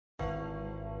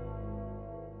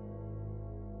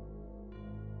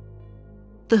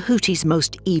The Houthis'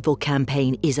 most evil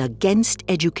campaign is against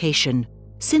education.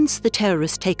 Since the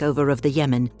terrorist takeover of the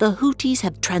Yemen, the Houthis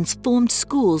have transformed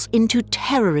schools into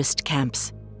terrorist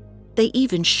camps. They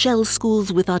even shell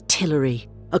schools with artillery.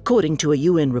 According to a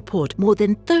UN report, more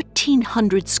than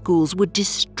 1,300 schools were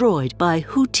destroyed by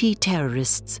Houthi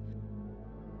terrorists.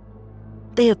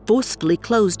 They have forcefully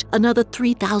closed another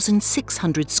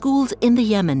 3,600 schools in the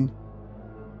Yemen.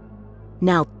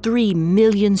 Now 3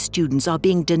 million students are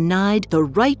being denied the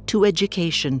right to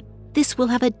education. This will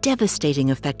have a devastating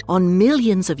effect on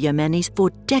millions of Yemenis for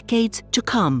decades to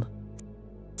come.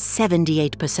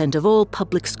 78% of all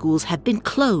public schools have been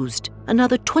closed.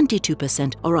 Another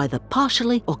 22% are either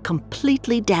partially or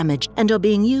completely damaged and are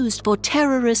being used for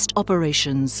terrorist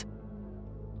operations.